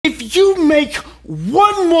if you make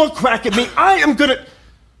one more crack at me, I am gonna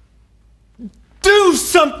do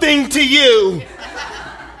something to you.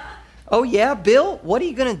 Oh yeah, Bill? What are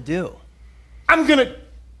you gonna do? I'm gonna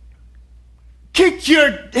kick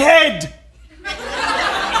your head.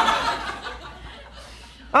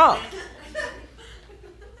 Oh.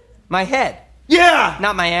 My head? Yeah.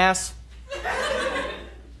 Not my ass?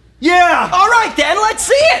 Yeah. All right then, let's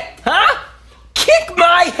see it, huh? Kick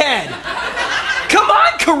my head. Come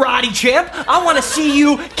on, karate champ. I want to see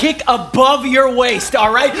you kick above your waist,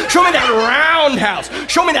 all right? Show me that roundhouse.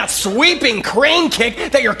 Show me that sweeping crane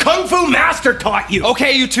kick that your kung fu master taught you.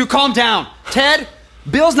 Okay, you two, calm down. Ted,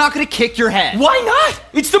 Bill's not gonna kick your head. Why not?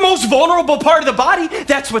 It's the most vulnerable part of the body.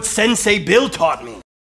 That's what Sensei Bill taught me.